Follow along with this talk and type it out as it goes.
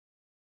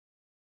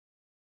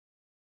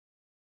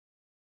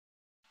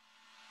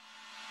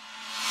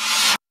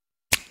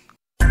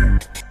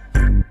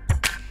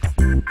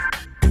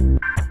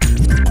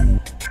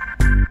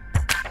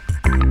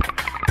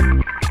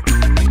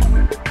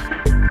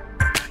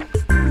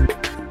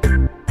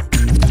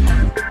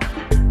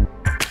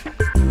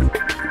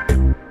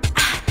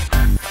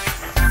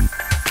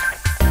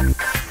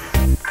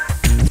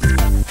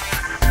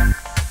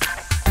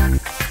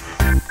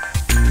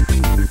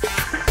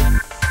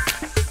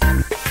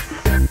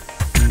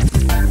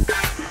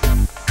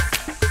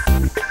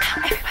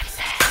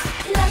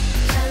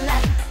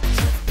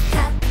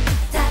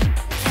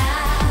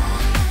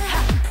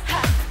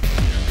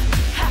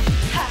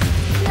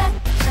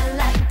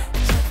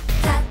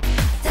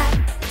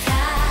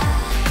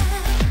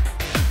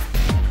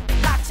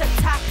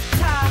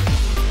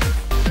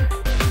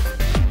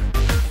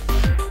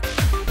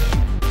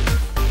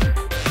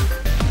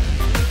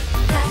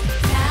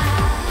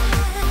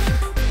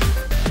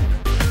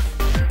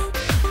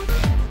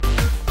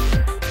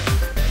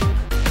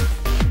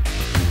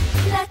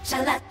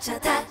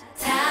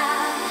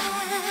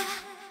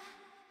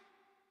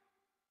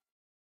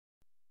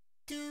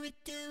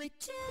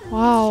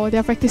Oh,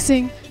 they're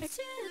practicing.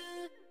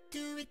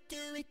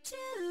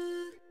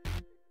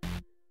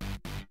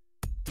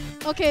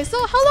 Okay,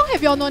 so how long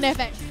have you all known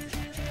FX?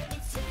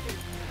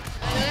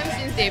 I know them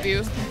since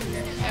debut.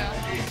 Yeah.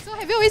 So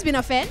have you always been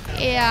a fan?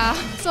 Yeah.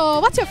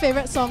 So what's your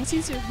favourite song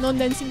since you've known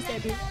them since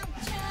debut?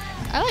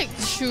 I like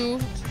True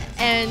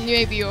and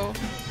UABO.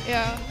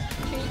 Yeah.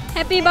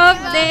 Happy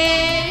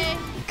birthday!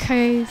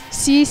 Okay,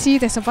 see,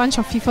 there's a bunch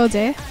of people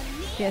there.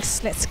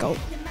 Yes, let's go.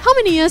 How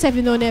many years have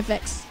you known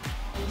FX?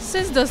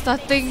 Since the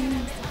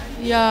starting,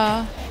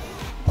 yeah.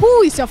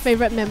 Who is your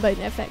favourite member in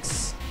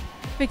FX?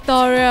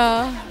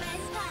 Victoria.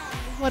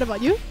 What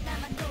about you?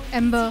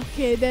 Amber.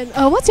 Okay, then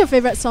what's your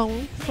favourite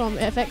song from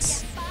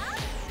FX?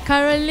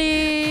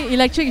 Currently,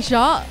 Electric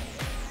Shock.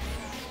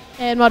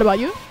 And what about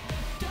you?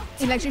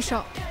 Electric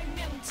Shock.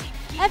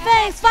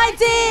 FX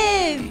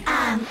fighting!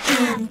 I'm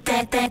in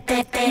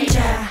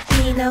danger.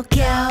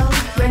 Pinocchio,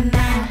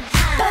 remember.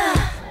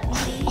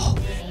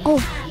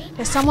 Oh,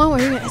 there's someone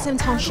wearing an SM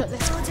Town shirt.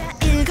 Let's go.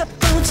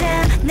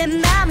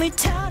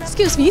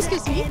 Excuse me.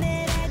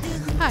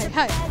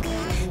 Hi.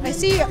 I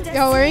see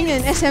you're wearing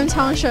an SM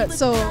Town shirt.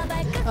 So,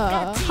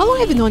 how long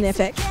have you known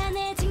FX?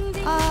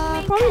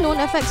 Probably known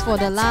FX for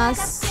the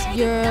last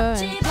year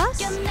and plus.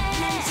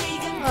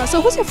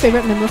 So, who's your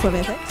favourite member from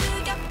FX?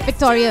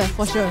 Victoria,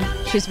 for sure.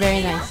 She's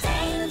very nice.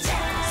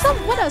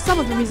 What are some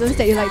of the reasons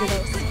that you like the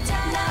girls?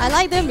 I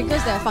like them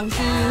because they're funky,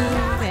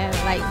 they're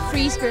like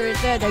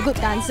free-spirited, they're good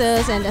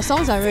dancers, and their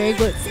songs are very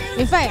good.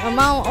 In fact,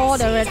 among all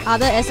the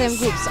other SM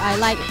groups, I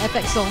like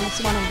FX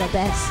songs, one of the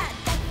best.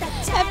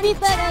 Happy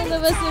 3rd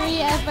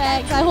anniversary,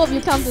 FX! I hope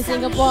you come to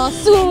Singapore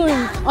soon,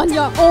 on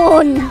your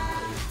own!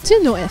 Do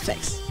you know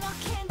FX?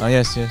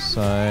 Yes,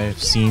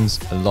 I've seen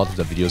a lot of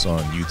the videos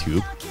on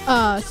YouTube.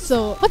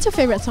 So what's your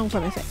favourite song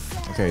from FX?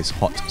 Okay, it's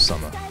Hot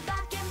Summer.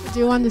 Do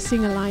you want to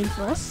sing a line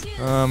for us?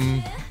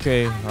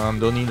 Okay,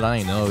 the only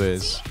line I know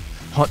is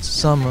Hot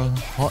Summer,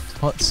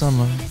 hot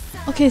summer.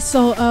 Okay,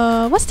 so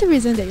what's the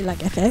reason that you like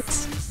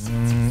FX?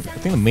 I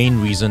think the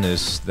main reason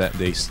is that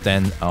they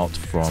stand out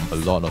from a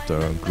lot of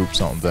the groups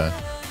out there.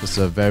 There's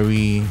a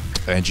very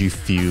edgy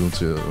feel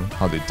to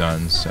how they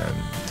dance and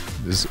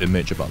this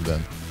image about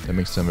them that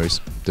makes them very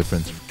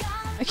different.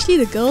 Actually,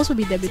 the girls will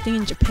be debuting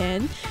in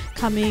Japan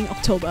coming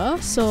October,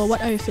 so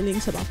what are your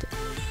feelings about it?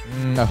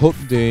 I hope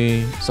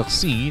they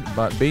succeed,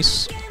 but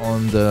based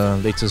on the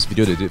latest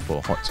video they did for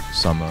Hot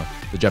Summer,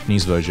 the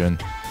Japanese version,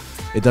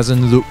 it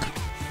doesn't look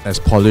as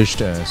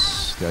polished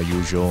as their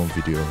usual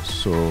videos,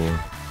 so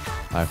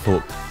I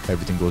hope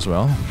everything goes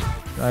well.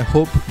 I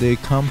hope they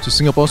come to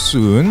Singapore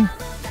soon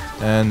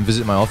and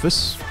visit my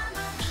office.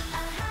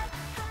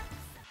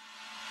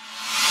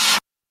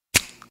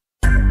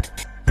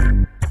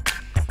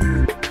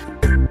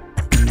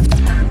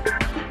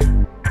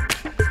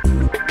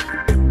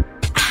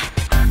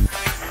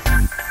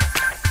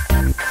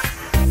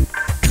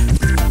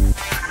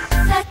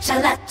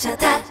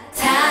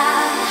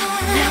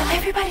 Now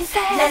everybody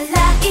say la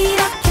la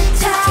이렇게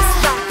차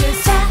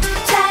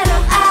자로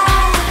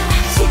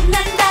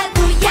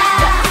신난다고야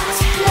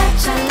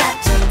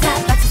라차라차타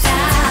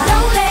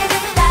노래를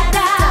따라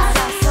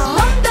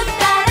몸도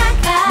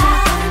따라가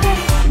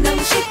너무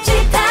쉽지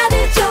다들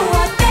좋아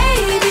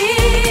baby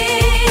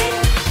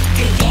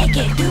그에게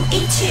do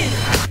it you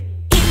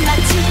입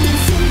맞추는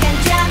순간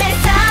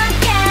잠에서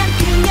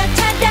그녀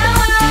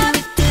찾아와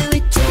do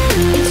it do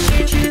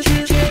it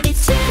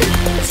it's you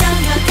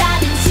전혀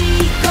다른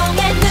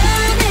시공의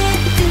눈을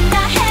뜬다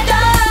해도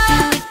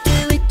do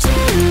it do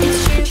it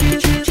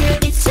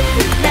it's you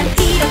난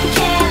이렇게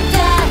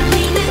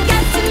떨리는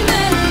가슴을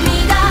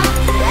믿어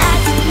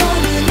아직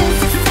모르는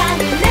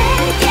세상을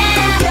내게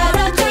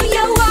열어줘요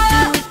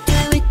do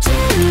it do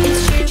it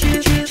it's you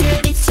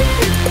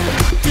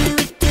do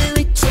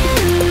it do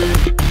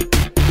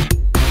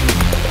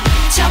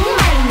정말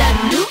난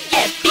누에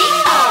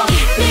B.O.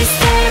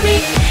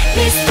 Mysteric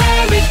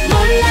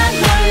몰라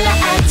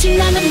아직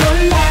나는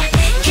몰라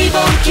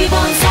기본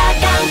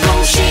사강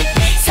공식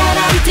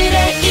사람들의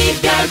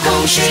이별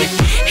공식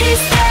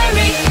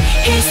Hysteric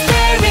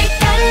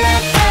달라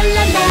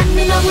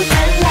나는 너무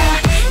달라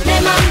내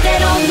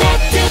맘대로 내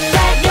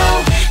뜻대로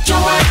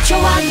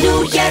좋아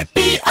누에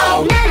B.O.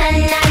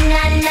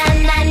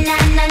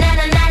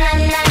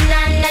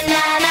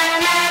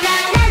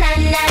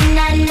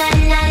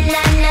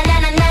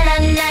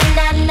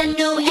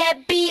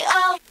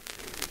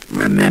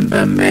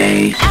 Remember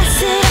me.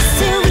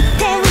 아슬아슬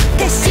위태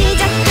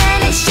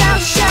시작되는 쇼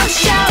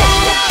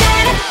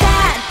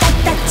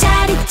따따따따따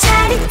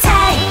짜릿짜릿해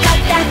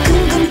걷다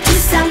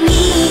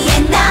궁금투성이에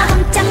나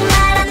깜짝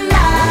말한 너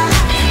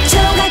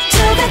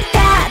조각조각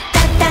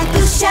따따따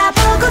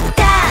부셔보고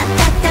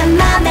따따따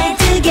맘에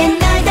들게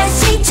널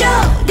다시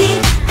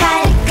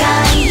조립할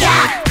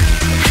거야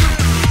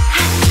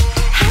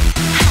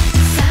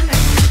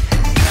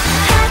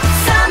Hot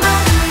summer,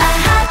 a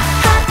hot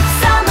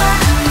summer.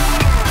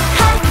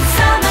 Hot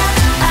summer,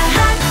 a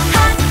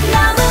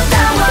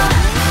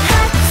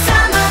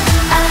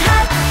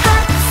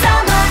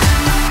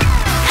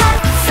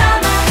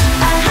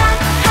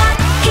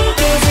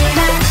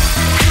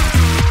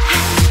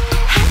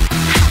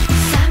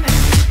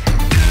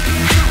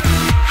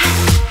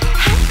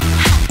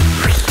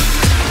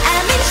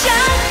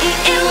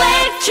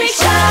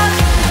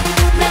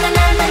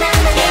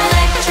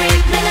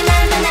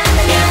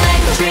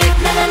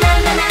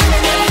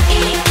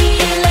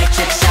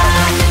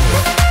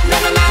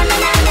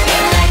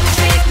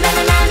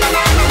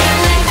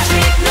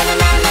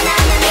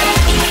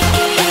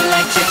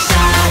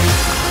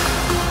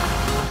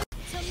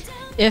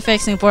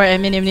FX 싱가포르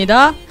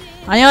에민입니다.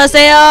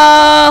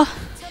 안녕하세요.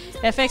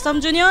 FX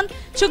 3주년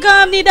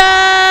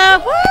축하합니다.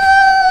 우!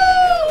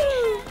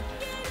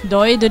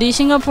 너희들이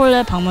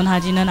싱가포르에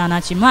방문하지는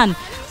않았지만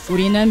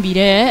우리는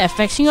미래에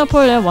FX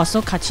싱가포르에 와서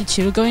같이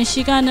즐거운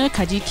시간을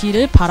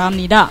가지기를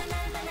바랍니다.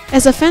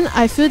 As a fan,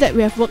 I feel that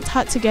we have worked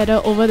hard together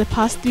over the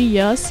past 3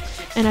 years,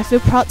 and I feel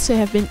proud to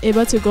have been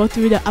able to go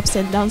through the ups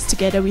and downs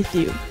together with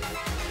you.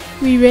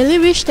 We really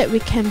wish that we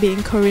can be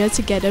in Korea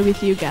together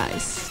with you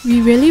guys.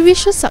 We really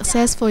wish you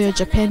success for your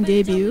Japan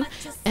debut,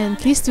 and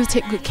please do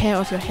take good care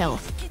of your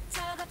health.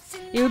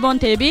 일본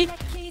데뷔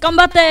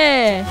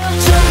깜바떼!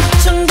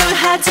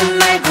 충돌하지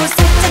말고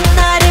살짝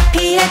나를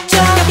피해줘